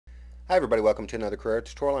Hi everybody, welcome to another career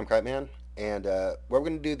tutorial. I'm cripeman, and what we're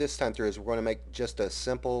going to do this time through is we're going to make just a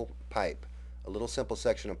simple pipe, a little simple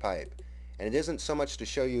section of pipe. And it isn't so much to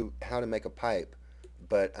show you how to make a pipe,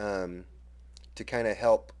 but to kind of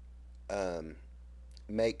help um,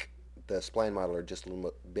 make the spline modeler just a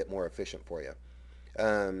little bit more efficient for you.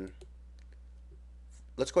 Um,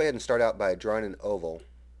 let's go ahead and start out by drawing an oval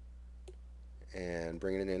and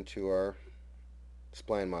bringing it into our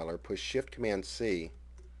spline modeler. Push Shift Command C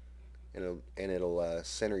and it'll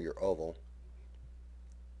center your oval.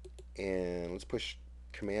 And let's push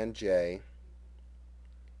Command J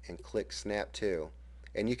and click Snap to.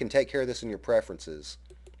 And you can take care of this in your preferences,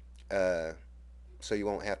 uh, so you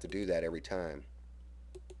won't have to do that every time.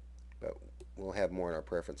 But we'll have more in our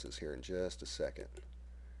preferences here in just a second.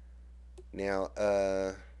 Now,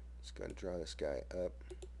 let's go and draw this guy up.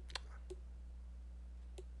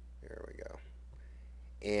 There we go.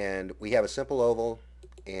 And we have a simple oval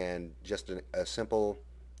and just a simple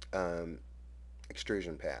um,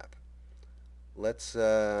 extrusion path. Let's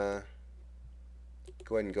go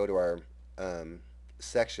ahead and go to our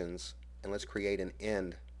sections, and let's create an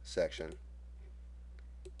end section.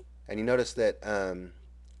 And you notice that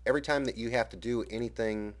every time that you have to do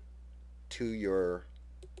anything to your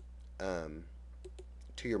um,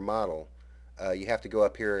 model, you have to go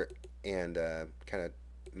up here and kind of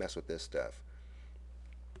mess with this stuff.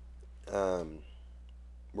 Um,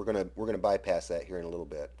 we're gonna bypass that here in a little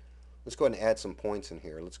bit. Let's go ahead and add some points in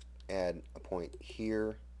here. Let's add a point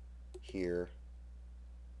here, here,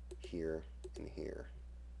 here, and here.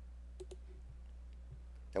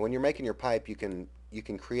 And when you're making your pipe, you can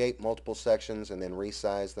create multiple sections and then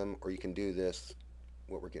resize them, or you can do this,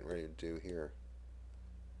 what we're getting ready to do here.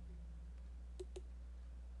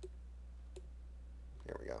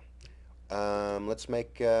 There we go. Let's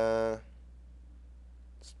make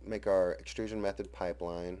our extrusion method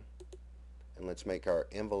pipeline, and let's make our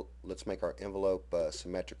envelope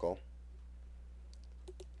symmetrical.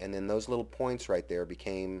 And then those little points right there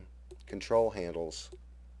became control handles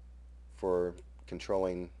for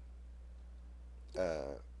controlling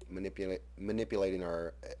manipulating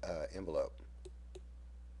our envelope.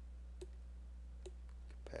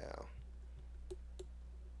 Pow.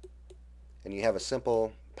 And you have a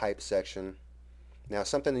simple pipe section. Now,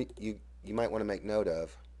 something that you might want to make note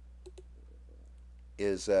of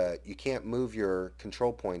is you can't move your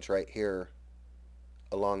control points right here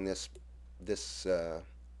along this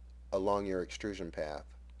along your extrusion path.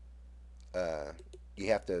 You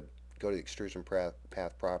have to go to the extrusion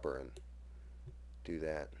path proper and do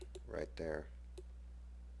that right there.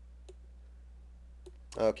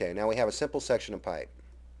 Okay, now we have a simple section of pipe.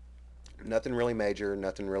 Nothing really major,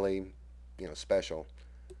 nothing really, special.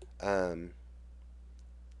 Um,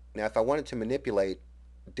 Now, if I wanted to manipulate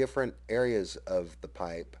different areas of the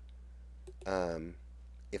pipe, um,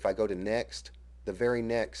 if I go to next, the very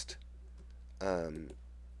next um,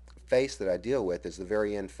 face that I deal with is the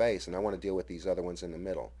very end face, and I want to deal with these other ones in the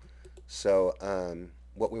middle. So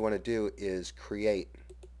what we want to do is create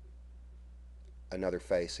another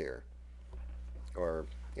face here, or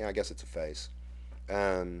yeah, I guess it's a face.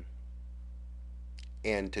 Um,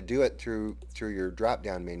 and to do it through your drop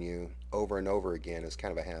down menu over and over again is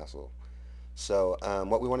kind of a hassle. So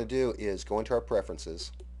what we want to do is go into our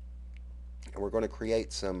preferences, and we're going to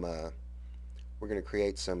create some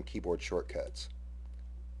keyboard shortcuts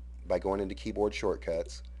by going into keyboard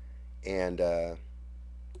shortcuts, and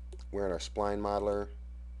we're in our spline modeler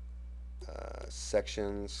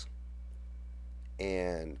sections,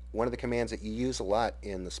 and one of the commands that you use a lot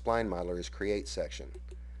in the spline modeler is create section.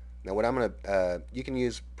 Now what I'm going to you can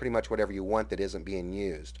use pretty much whatever you want that isn't being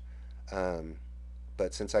used,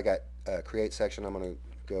 but since I got create section, I'm going to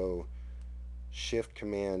go Shift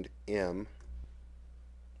Command M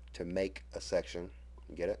to make a section.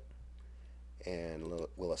 Get it? And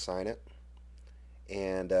we'll assign it.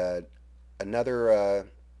 And another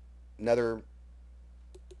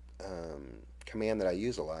command that I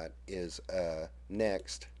use a lot is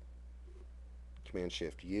next. Command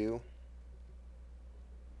Shift U,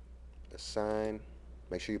 assign.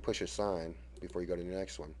 Make sure you push assign before you go to the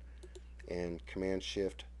next one. And Command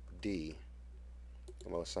Shift D,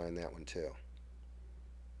 and we'll assign that one too.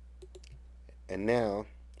 And now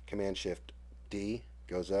Command Shift D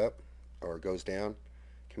goes up or goes down.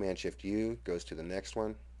 Command Shift U goes to the next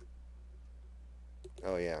one.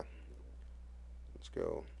 Oh yeah. Let's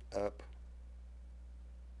go up,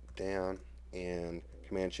 down, and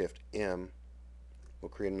Command Shift M will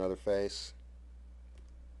create another face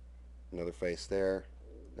there,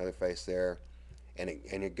 another face there, and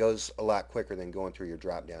it goes a lot quicker than going through your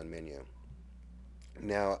drop down menu.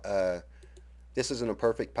 Now This isn't a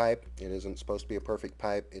perfect pipe. It isn't supposed to be a perfect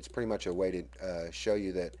pipe. It's pretty much a way to show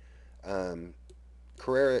you that um,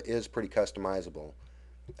 Carrera is pretty customizable.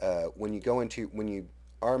 When you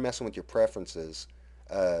are messing with your preferences,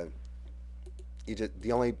 uh,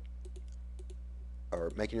 the only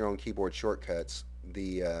or making your own keyboard shortcuts,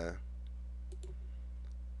 the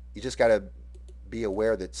you just got to be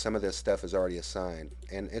aware that some of this stuff is already assigned,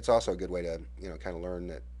 and it's also a good way to kind of learn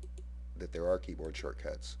that there are keyboard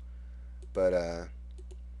shortcuts. But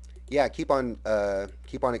yeah, keep on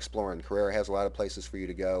exploring. Carrera has a lot of places for you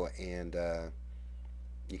to go, and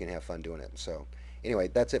you can have fun doing it. So anyway,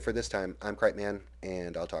 that's it for this time. I'm cripeman,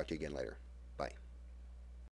 and I'll talk to you again later.